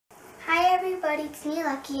everybody, it's me,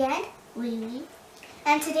 Lucky, and Riri.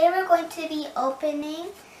 And today we're going to be opening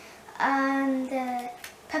the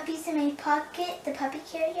Puppies in My Pocket, the puppy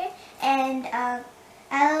carrier, and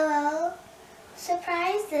LOL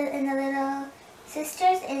surprise, and the little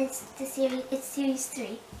sisters, and it's series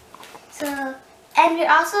 3. So, and we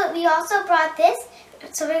also brought this,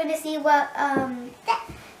 so we're gonna see what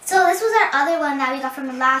so this was our other one that we got from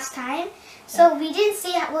the last time. So we didn't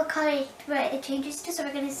see what color it changes to, so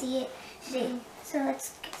we're gonna see it today. So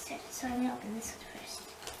let's get started. So I'm gonna open this one first.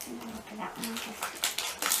 I'm gonna open that one first.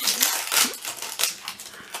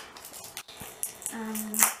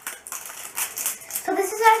 So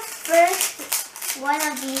this is our first one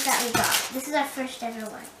of these that we got. This is our first ever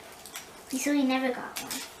one. So we never got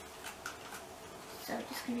one. So I'm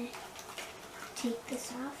just gonna take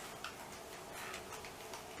this off.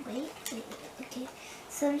 Wait, okay.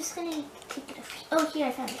 So I'm just gonna take it off. Oh, here,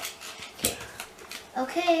 I found it.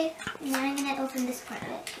 Okay, now I'm gonna open this part of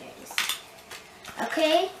it. Here it is.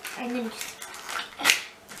 Okay, and then just...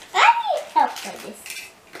 I need help for this.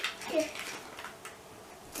 Here.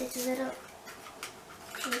 There's a little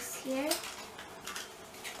piece here.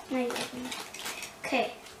 Now you open it.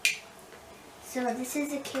 Okay. So this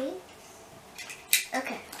is a case.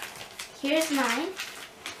 Okay. Here's mine.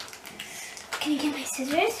 Can you get my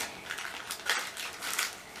scissors?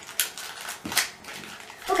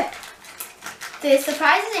 Okay. There's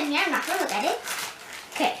surprises in here. I'm not going to look at it.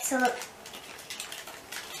 Okay, so look.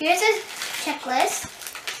 Here's a checklist.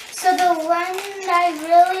 So the one that I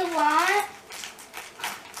really want.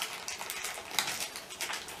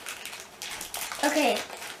 Okay.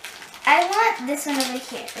 I want this one over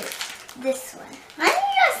here. Wait, this one. I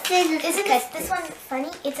need your scissors. Isn't this one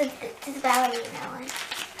funny? It's a ballerina one.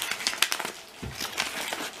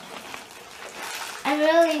 I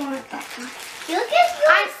really want that one. You get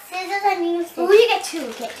your scissors and you scissors. Oh, you get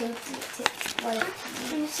two. Get two. What?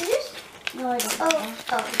 Any scissors? No, I don't. Oh.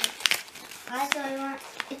 So I want.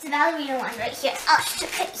 It's a ballerina one right here. Oh,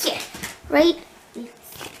 right here. Right.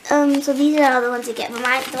 So these are all the ones you get. But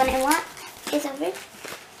the one I want is over here.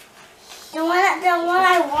 The one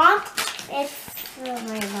I want is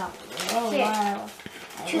my mom. Oh Here. wow.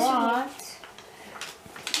 Choose one.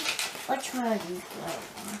 Which one of these do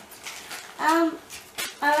I want?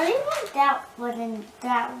 I really want that one and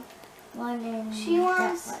that one and She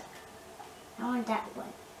wants that one. I want that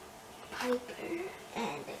one. Piper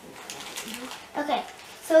and okay.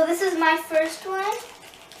 So this is my first one.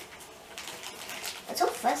 It's so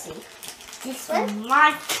fuzzy. This is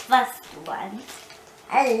my first one.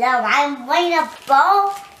 Hello, I'm wearing a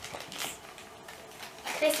bow.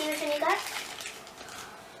 Can I see which one you got?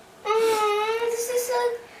 This is so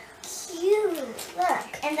cute. Look.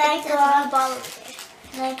 And I got a ball over there.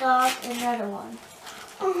 And I got another one.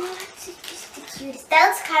 Oh, that's just the cutest. That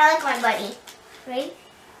looks kind of like my bunny, right?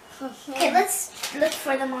 Okay, let's look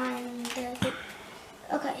for them on the...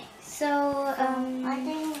 Okay, so, I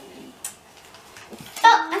think...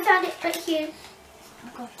 Oh, I found it right here.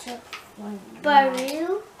 I got two. One.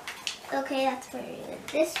 Baru. Okay, that's Baru.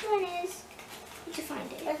 This one is... Where'd you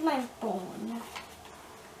find it? Where's my bone?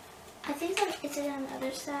 I think it's on the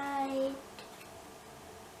other side.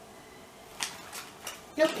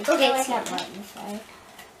 Nope. Okay, it's that not one inside.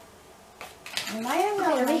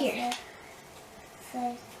 over here.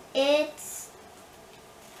 So, It's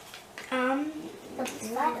let's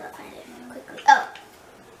find it quickly. Oh,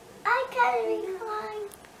 I can't find.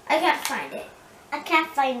 I can't find it. I can't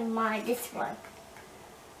find this one.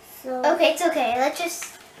 So Okay, it's okay. Let's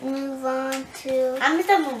just move on to. I'm just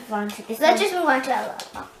gonna move on to this. Let's just move on to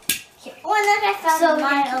LOL. Here. Oh, and look, I found So we're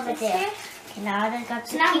mine gonna over keep this there. here. Okay, now I got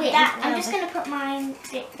to So now keep wait. that. I'm just gonna put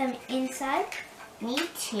them inside. Me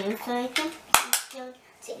too, so I can still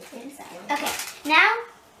See, inside. Okay. Now,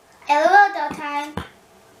 LOL doll time.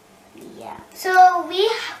 Yeah. So we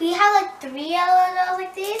have like 3 LOL dolls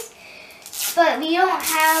like these, but we don't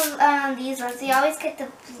have these ones. We always get the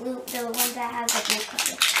ones that have like blue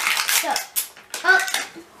color. So,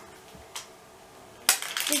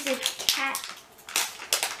 there's a cat.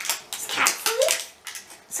 Is cat food?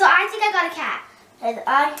 So I think I got a cat. And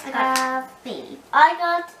I have Baby. I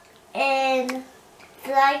got an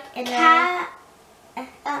flag and Cat.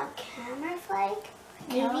 Camera flag.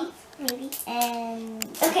 No. Maybe. and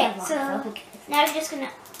Okay, so now we're just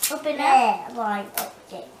gonna open up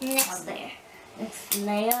next layer. Next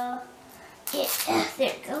layer. Yeah,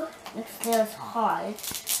 there we go. Next layer is hard.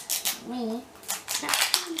 Me.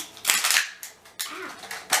 Ow.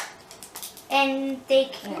 And they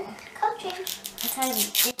can color change. I tell you,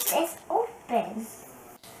 it is open.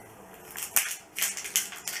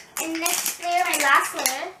 And next layer, my last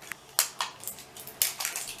layer.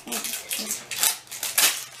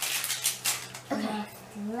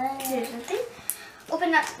 There's nothing.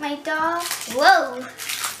 Open up my doll. Whoa!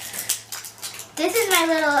 This is my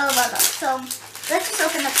little doll. So let's just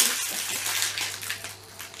open up this stuff.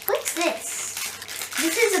 What's this?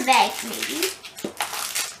 This is a bag, maybe.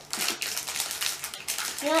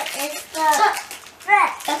 Here is the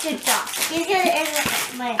That's your doll. Here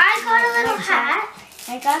is my. I got a little hat.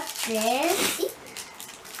 I got this.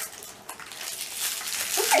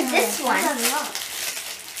 What is this one?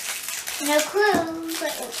 No clue,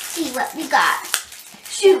 but let's see what we got.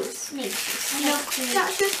 Shoes. Maybe shoes. No clue.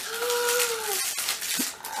 Not shoes.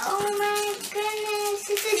 Oh my goodness.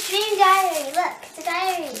 It's a dream diary. Look, it's a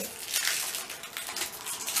diary.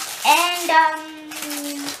 And,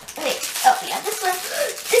 wait. Oh, yeah, this one.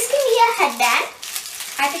 This can be a headband.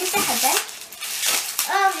 I think it's a headband.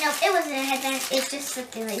 Oh, no, it wasn't a headband. It's just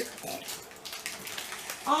what they like there.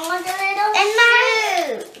 Oh my god, I don't. And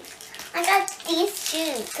my shoes. I got these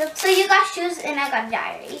shoes. So you got shoes and I got a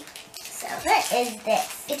diary. So What is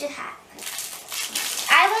this? it's a hat.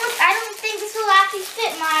 I don't think this will actually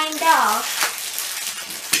fit my doll.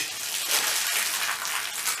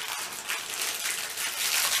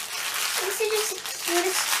 This is just the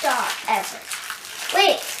cutest doll ever.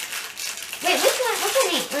 Wait, which one? What's her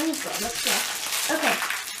name? Let me go. Let's go. Okay.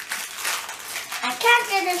 I can't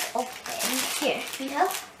get this open. Here, need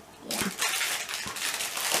help? Yeah.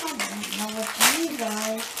 I don't know what these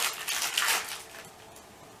are.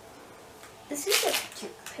 This is a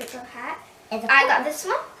cute paper hat. It's a I got this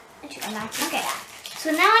one. Okay.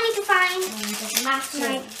 So now I need to find It's my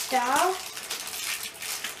matching. doll.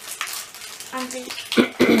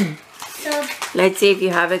 So Let's see if you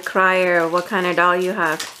have a crier or what kind of doll you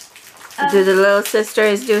have. Do the little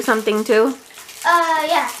sisters do something too?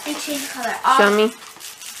 yeah, they change color. Show me.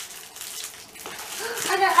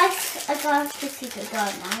 I got to see the doll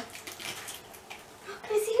now.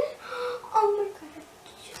 Can I see it? Oh my god.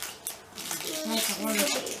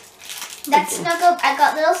 That's Snuggle. I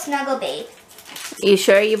got little Snuggle Babe. You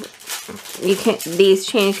sure you can these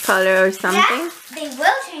change color or something? Yeah, they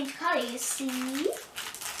will change color, you see?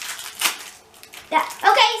 Yeah.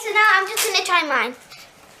 Okay, so now I'm just gonna try mine.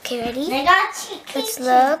 Okay, ready? They got cheeky. Let's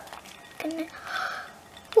look.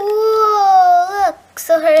 Ooh, look.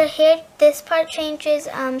 So her hair, this part changes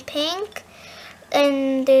pink,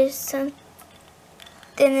 and there's some.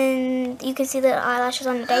 And then you can see the eyelashes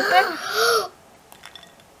on the diaper.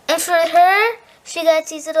 And for her, she got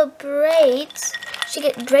these little braids. She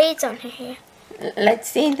get braids on her hair. Let's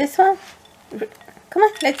see this one. Come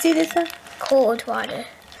on, let's see this one. Cold water.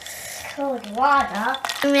 Cold water.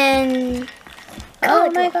 And then.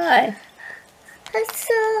 Oh my god. That's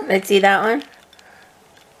so. Let's see that one.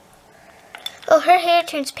 Oh, her hair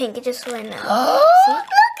turns pink. It just went out. Oh, See? look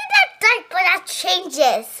at that diaper that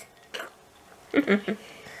changes.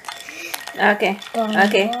 Okay.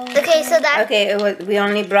 Okay. Okay, so that. Okay. We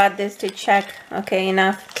only brought this to check. Okay,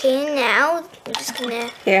 enough. Okay, now I'm just gonna.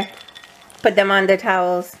 Here. Put them on the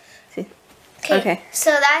towels. See. Okay.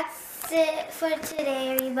 So that's it for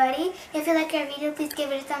today, everybody. If you like our video, please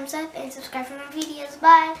give it a thumbs up and subscribe for more videos.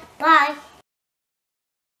 Bye. Bye.